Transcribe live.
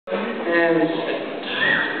And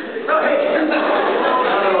oh, hey. I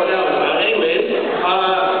don't know what that was about. Anyways,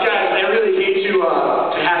 guys, I really hate to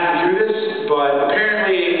have to do this, but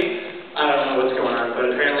apparently, I don't know what's going on,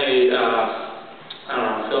 but apparently, I don't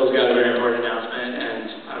know, Phil's got a very important announcement,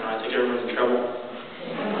 and I don't know, I think everyone's in trouble.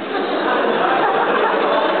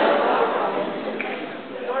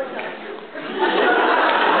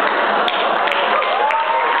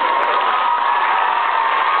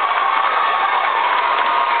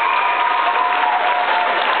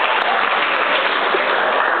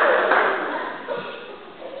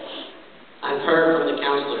 I've heard from the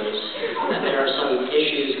counselors that there are some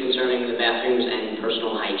issues concerning the bathrooms and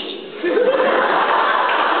personal hygiene.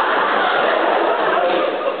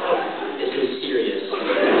 This is serious.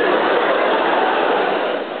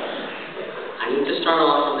 I need to start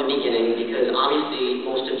off from the beginning because obviously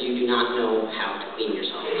most of you do not know how to clean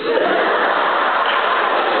yourselves.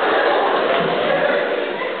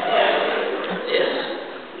 This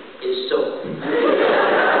is soap.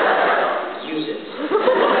 Use it.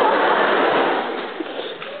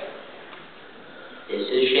 This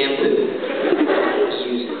is shampoo.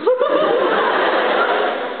 Use it.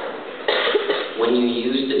 When you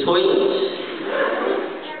use the toilet,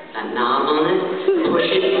 that knob on it, push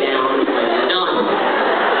it down when you're done.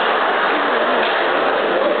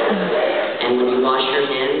 And when you wash your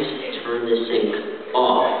hands, turn the sink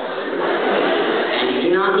off. And you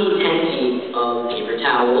do not need 10 feet of paper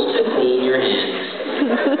towels to clean your hands.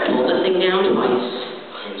 Pull the thing down twice,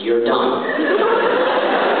 and you're done.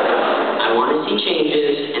 I want to see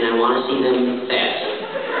changes, and I want to see them fast.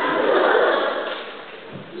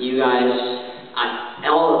 You guys,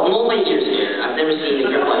 all my years here, I've never seen a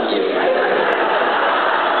group like you.